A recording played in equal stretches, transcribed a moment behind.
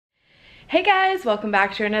Hey guys, welcome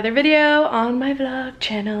back to another video on my vlog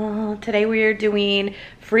channel. Today we are doing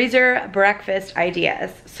freezer breakfast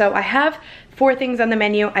ideas. So I have 4 things on the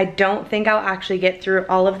menu. I don't think I'll actually get through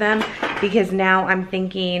all of them because now I'm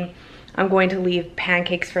thinking I'm going to leave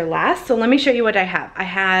pancakes for last. So let me show you what I have. I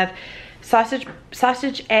have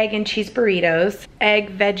sausage, egg, and cheese burritos,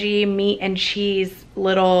 egg, veggie, meat, and cheese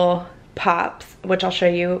little pops, which I'll show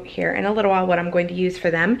you here in a little while what I'm going to use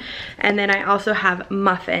for them. And then I also have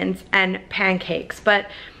muffins and pancakes.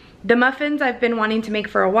 But the muffins I've been wanting to make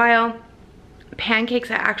for a while.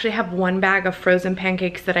 Pancakes, I actually have 1 bag of frozen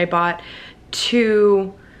pancakes that I bought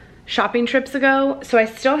 2 shopping trips ago. So I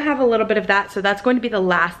still have a little bit of that. So that's going to be the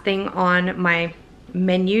last thing on my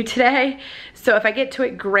menu today. So if I get to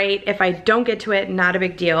it, great. If I don't get to it, not a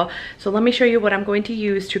big deal. So let me show you what I'm going to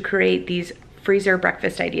use to create these freezer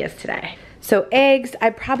breakfast ideas today. So eggs,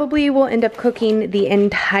 I probably will end up cooking the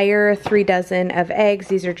entire 3 dozen of eggs.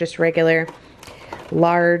 These are just regular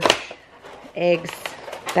large eggs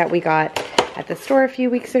that we got at the store a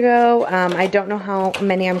few weeks ago. I don't know how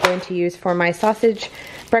many I'm going to use for my sausage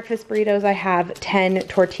breakfast burritos. I have 10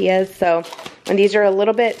 tortillas, and these are a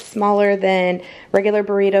little bit smaller than regular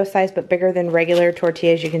burrito size, but bigger than regular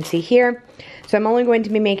tortillas, you can see here. So I'm only going to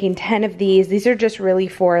be making 10 of these. These are just really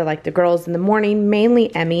for like the girls in the morning,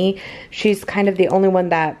 mainly Emmy. She's kind of the only one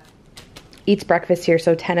that eats breakfast here,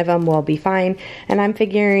 so 10 of them will be fine. And I'm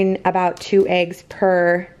figuring about 2 eggs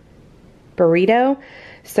per burrito.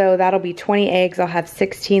 So that'll be 20 eggs. I'll have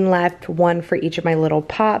 16 left, 1 for each of my little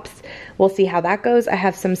pops. We'll see how that goes. I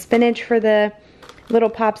have some spinach for the little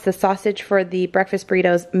pops, the sausage for the breakfast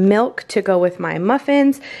burritos, milk to go with my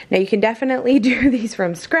muffins. Now you can definitely do these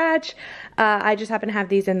from scratch. I just happen to have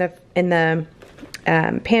these in the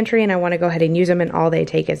pantry, and I want to go ahead and use them, and all they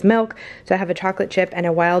take is milk. So I have a chocolate chip and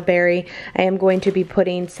a wild berry. I am going to be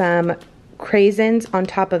putting some craisins on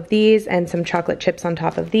top of these and some chocolate chips on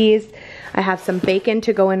top of these. I have some bacon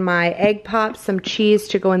to go in my egg pops, some cheese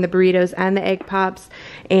to go in the burritos and the egg pops,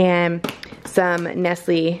 and some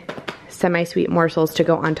Nestle semi-sweet morsels to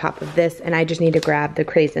go on top of this, and I just need to grab the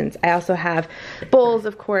craisins. I also have bowls,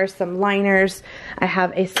 of course, some liners. I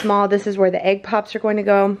have a small, this is where the egg pops are going to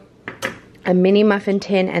go, a mini muffin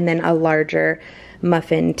tin, and then a larger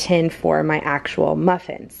muffin tin for my actual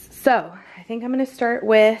muffins. So I think I'm going to start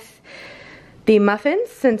with the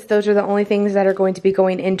muffins, since those are the only things that are going to be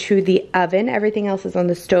going into the oven. Everything else is on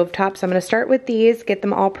the stove top. So I'm going to start with these, get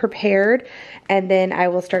them all prepared, and then I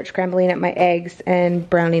will start scrambling up my eggs and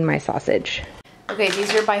browning my sausage. Okay,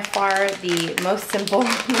 these are by far the most simple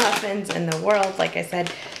muffins in the world. Like I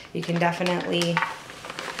said, you can definitely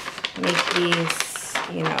make these,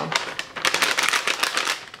 you know,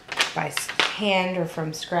 by hand or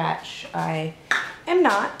from scratch. I am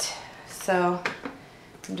not, so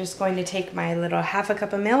I'm just going to take my little ½ a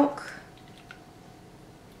cup of milk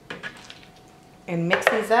and mix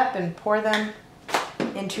these up and pour them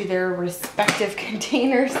into their respective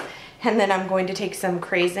containers. And then I'm going to take some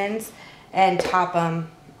craisins and top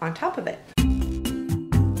them on top of it.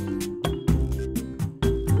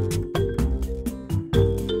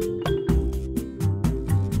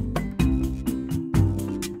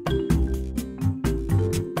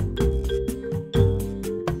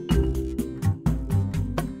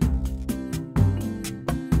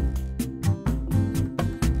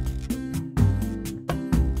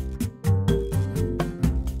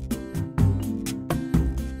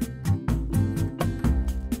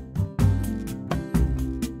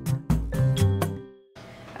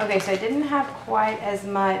 Okay, so I didn't have quite as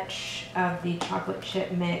much of the chocolate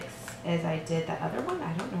chip mix as I did the other one.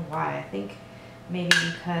 I don't know why. I think maybe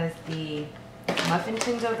because the muffin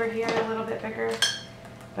tin's over here a little bit bigger.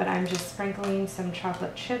 But I'm just sprinkling some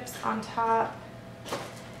chocolate chips on top.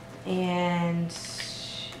 And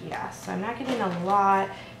yeah, so I'm not getting a lot.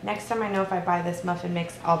 Next time I know if I buy this muffin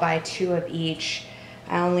mix, I'll buy 2 of each.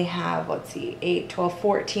 I only have, let's see, 8, 12,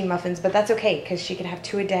 14 muffins, but that's okay because she could have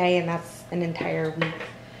 2 a day, and that's an entire week.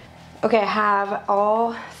 Okay, I have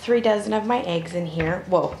all 3 dozen of my eggs in here.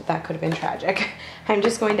 Whoa, that could have been tragic. I'm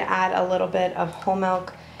just going to add a little bit of whole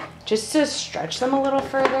milk just to stretch them a little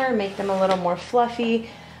further, make them a little more fluffy.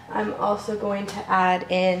 I'm also going to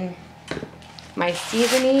add in my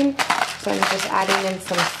seasoning. So I'm just adding in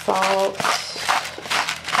some salt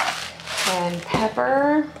and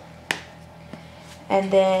pepper. And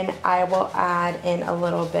then I will add in a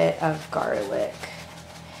little bit of garlic.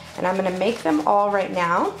 And I'm gonna make them all right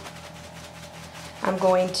now. I'm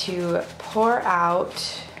going to pour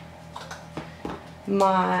out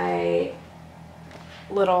my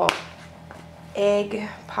little egg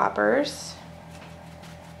poppers,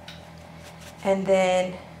 and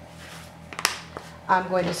then I'm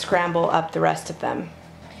going to scramble up the rest of them.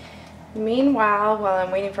 Meanwhile, while I'm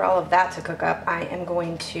waiting for all of that to cook up, I am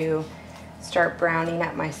going to start browning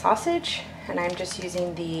up my sausage, and I'm just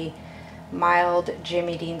using the mild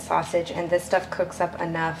Jimmy Dean sausage, and this stuff cooks up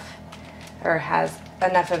enough, or has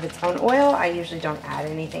enough of its own oil. I usually don't add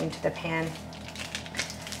anything to the pan.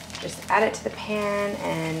 Just add it to the pan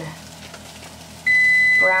and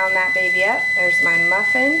brown that baby up. There's my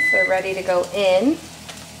muffins. They're ready to go in.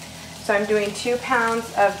 So I'm doing 2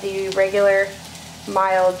 pounds of the regular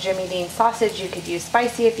mild Jimmy Dean sausage. You could use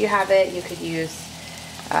spicy if you have it. You could use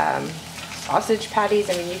sausage patties.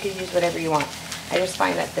 I mean, you could use whatever you want. I just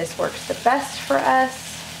find that this works the best for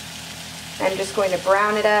us. I'm just going to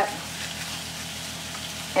brown it up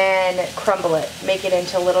and crumble it. Make it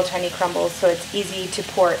into little tiny crumbles so it's easy to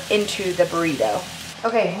pour into the burrito.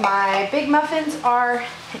 Okay, my big muffins are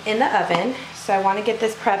in the oven. So I want to get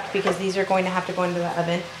this prepped because these are going to have to go into the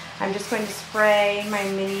oven. I'm just going to spray my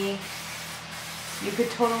mini. You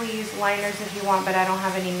could totally use liners if you want, but I don't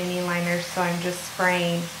have any mini liners, so I'm just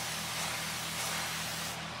spraying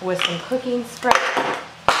with some cooking spray.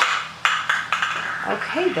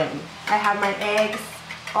 Okay then, I have my eggs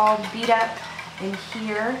all beat up in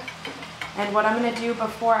here. And what I'm gonna do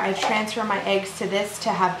before I transfer my eggs to this to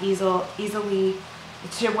have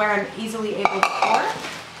to where I'm easily able to pour,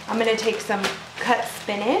 I'm gonna take some cut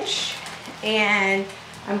spinach and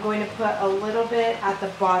I'm going to put a little bit at the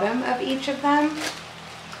bottom of each of them.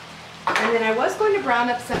 And then I was going to brown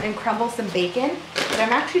up some and crumble some bacon, but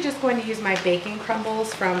I'm actually just going to use my bacon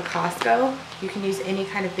crumbles from Costco. You can use any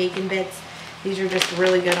kind of bacon bits. These are just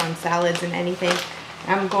really good on salads and anything.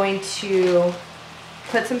 I'm going to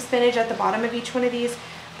put some spinach at the bottom of each one of these,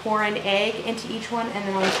 pour an egg into each one, and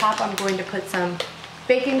then on top I'm going to put some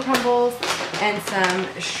bacon crumbles and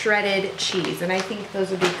some shredded cheese. And I think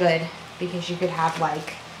those would be good because you could have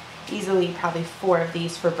like easily probably 4 of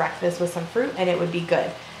these for breakfast with some fruit and it would be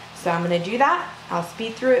good. So I'm gonna do that. I'll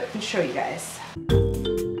speed through it and show you guys.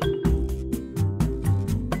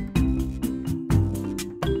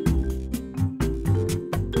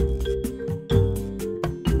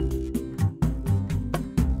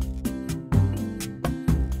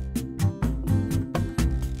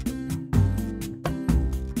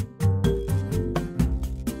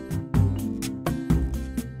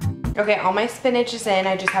 Okay, all my spinach is in.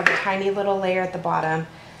 I just have a tiny little layer at the bottom.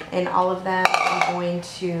 And all of them, I'm going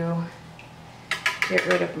to get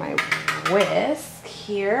rid of my whisk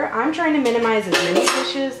here. I'm trying to minimize as many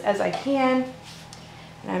dishes as I can.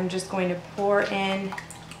 And I'm just going to pour in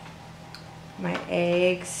my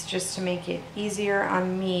eggs just to make it easier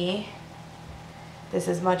on me. This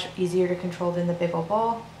is much easier to control than the big old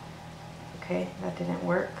bowl. Okay, that didn't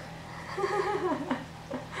work.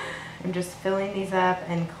 I'm just filling these up,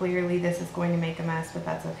 and clearly this is going to make a mess, but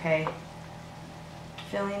that's okay.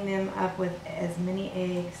 Filling them up with as many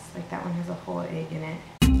eggs, like that one has a whole egg in it.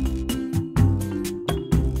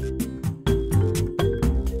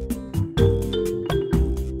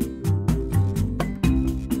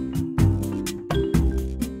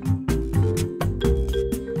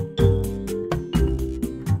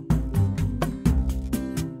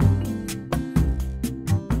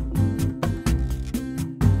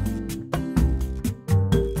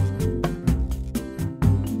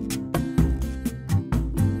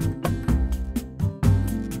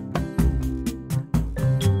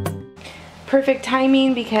 Perfect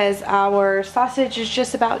timing because our sausage is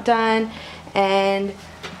just about done and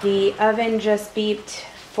the oven just beeped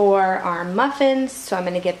for our muffins. So I'm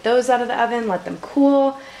going to get those out of the oven, let them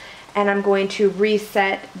cool, and I'm going to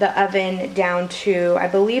reset the oven down to, I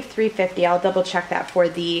believe, 350. I'll double check that for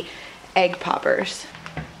the egg poppers.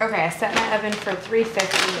 Okay, I set my oven for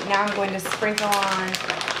 350. Now I'm going to sprinkle on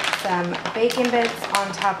some bacon bits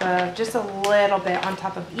on top of, just a little bit on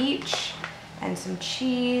top of each, and some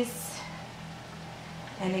cheese.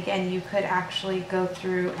 And again, you could actually go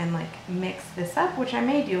through and like mix this up, which I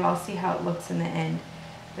may do. I'll see how it looks in the end.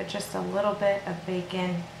 But just a little bit of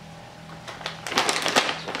bacon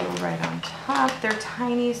to go right on top. They're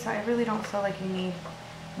tiny, so I really don't feel like you need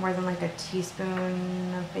more than like a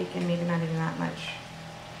teaspoon of bacon, maybe not even that much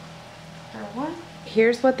for one.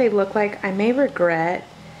 Here's what they look like. I may regret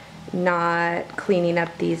not cleaning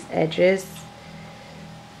up these edges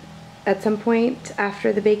at some point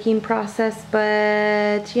after the baking process,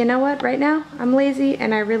 but you know what, right now I'm lazy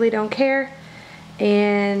and I really don't care,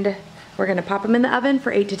 and we're gonna pop them in the oven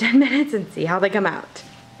for 8 to 10 minutes and see how they come out.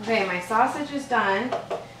 Okay, my sausage is done.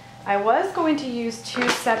 I was going to use 2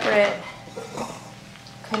 separate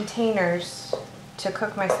containers to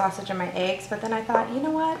cook my sausage and my eggs, but then I thought, you know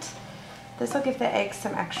what, this will give the eggs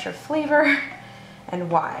some extra flavor And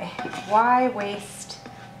why? Why waste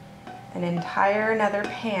an entire another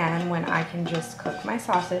pan when I can just cook my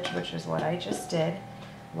sausage, which is what I just did.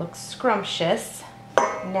 Looks scrumptious.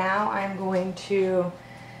 Now I'm going to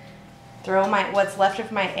throw what's left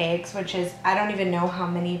of my eggs, which is, I don't even know how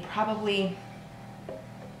many, probably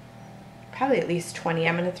at least 20.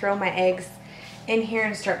 I'm gonna throw my eggs in here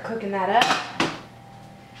and start cooking that up.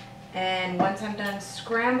 And once I'm done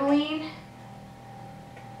scrambling,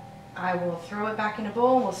 I will throw it back in a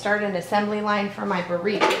bowl and we'll start an assembly line for my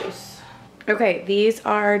burritos. Okay, these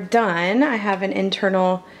are done. I have an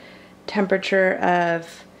internal temperature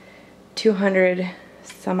of 200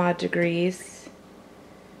 some odd degrees.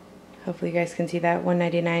 Hopefully you guys can see that,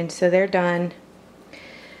 199. So they're done.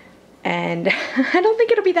 And I don't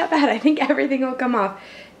think it'll be that bad. I think everything will come off.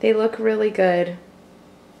 They look really good.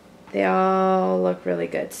 They all look really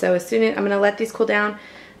good. So as soon as I'm gonna let these cool down,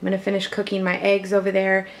 I'm gonna finish cooking my eggs over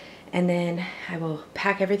there, and then I will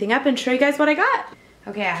pack everything up and show you guys what I got.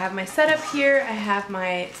 Okay, I have my setup here. I have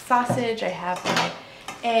my sausage, I have my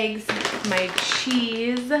eggs, my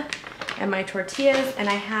cheese, and my tortillas, and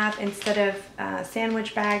I have, instead of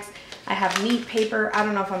sandwich bags, I have meat paper. I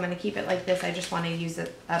don't know if I'm gonna keep it like this. I just wanna use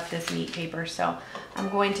up this meat paper. So I'm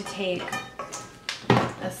going to take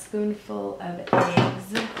a spoonful of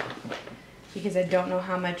eggs because I don't know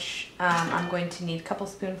how much I'm going to need. A couple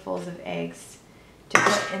spoonfuls of eggs to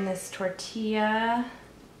put in this tortilla.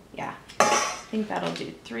 Yeah, I think that'll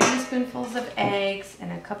do. 3 spoonfuls of eggs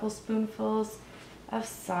and a couple spoonfuls of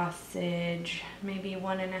sausage, maybe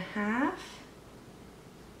 1.5.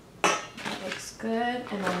 That looks good.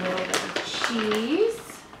 And a little bit of cheese.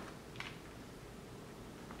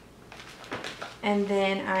 And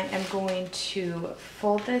then I am going to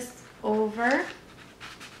fold this over,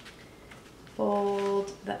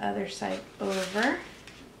 fold the other side over,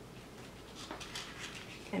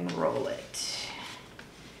 and roll it.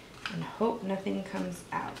 And hope nothing comes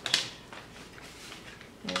out.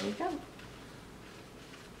 There we go.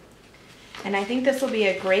 And I think this will be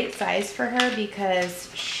a great size for her because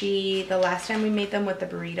the last time we made them with the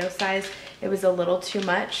burrito size, it was a little too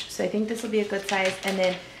much. So I think this will be a good size. And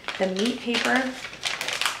then the meat paper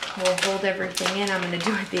will hold everything in. I'm gonna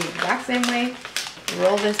do it the exact same way.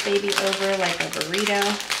 Roll this baby over like a burrito.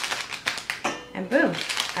 And boom,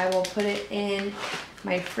 I will put it in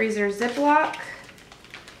my freezer Ziploc.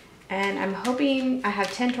 And I'm hoping, I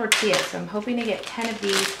have 10 tortillas, so I'm hoping to get 10 of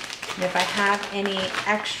these. And if I have any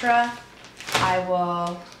extra, I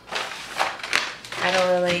don't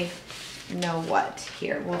really know what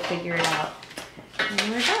here. We'll figure it out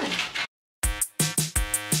when we're done.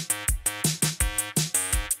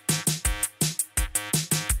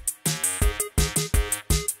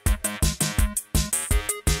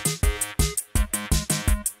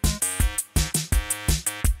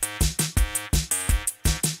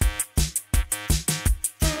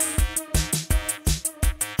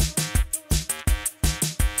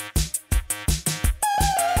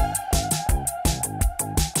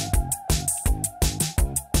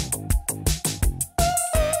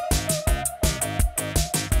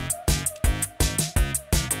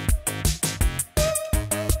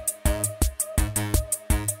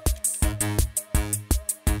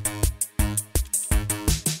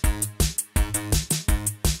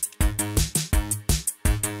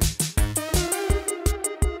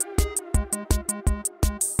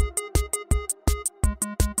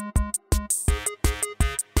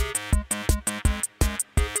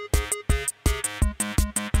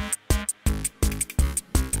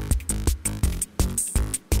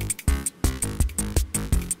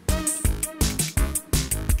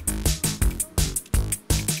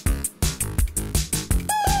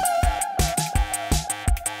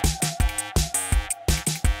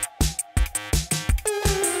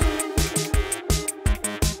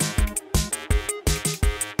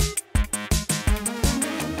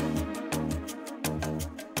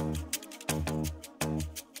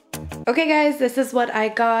 Okay guys, this is what I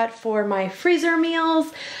got for my freezer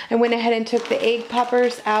meals. I went ahead and took the egg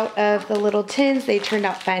poppers out of the little tins. They turned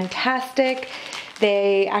out fantastic.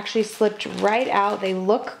 They actually slipped right out. They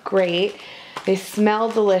look great. They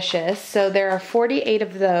smell delicious. So there are 48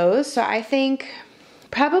 of those. So I think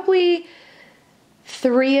probably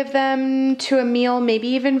 3 of them to a meal, maybe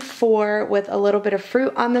even 4 with a little bit of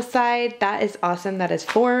fruit on the side. That is awesome. That is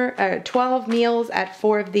 12 meals at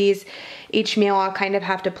 4 of these. Each meal I'll kind of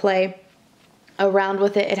have to play around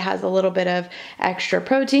with it. It has a little bit of extra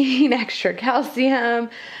protein, extra calcium,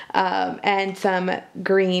 and some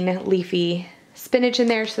green leafy spinach in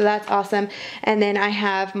there, so that's awesome. And then I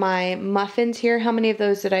have my muffins here. How many of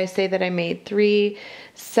those did I say that I made? 3,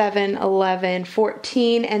 7, 11,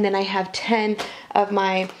 14, and then I have 10 of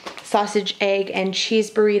my sausage, egg, and cheese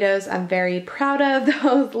burritos. I'm very proud of.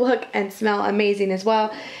 Those look and smell amazing as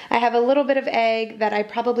well. I have a little bit of egg that I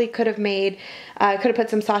probably could have made. I could have put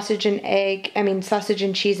some sausage and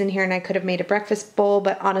cheese in here, and I could have made a breakfast bowl,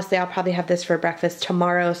 but honestly, I'll probably have this for breakfast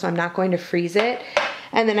tomorrow, so I'm not going to freeze it.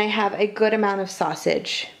 And then I have a good amount of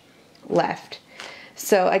sausage left.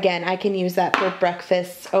 So again, I can use that for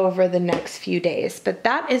breakfast over the next few days. But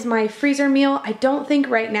that is my freezer meal. I don't think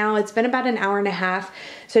right now, it's been about an hour and a half,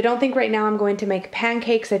 so I don't think right now I'm going to make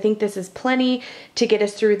pancakes. I think this is plenty to get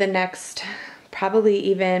us through the next, probably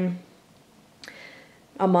even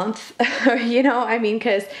a month, you know, I mean,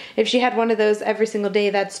 because if she had one of those every single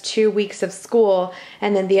day, that's 2 weeks of school,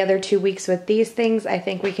 and then the other 2 weeks with these things, I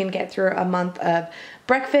think we can get through a month of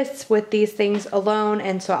breakfasts with these things alone.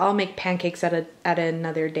 And so I'll make pancakes at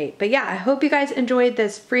another date. But yeah, I hope you guys enjoyed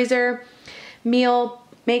this freezer meal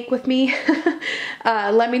make with me.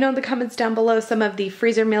 Let me know in the comments down below some of the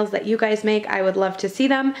freezer meals that you guys make. I would love to see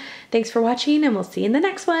them. Thanks for watching, and we'll see you in the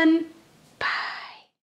next one.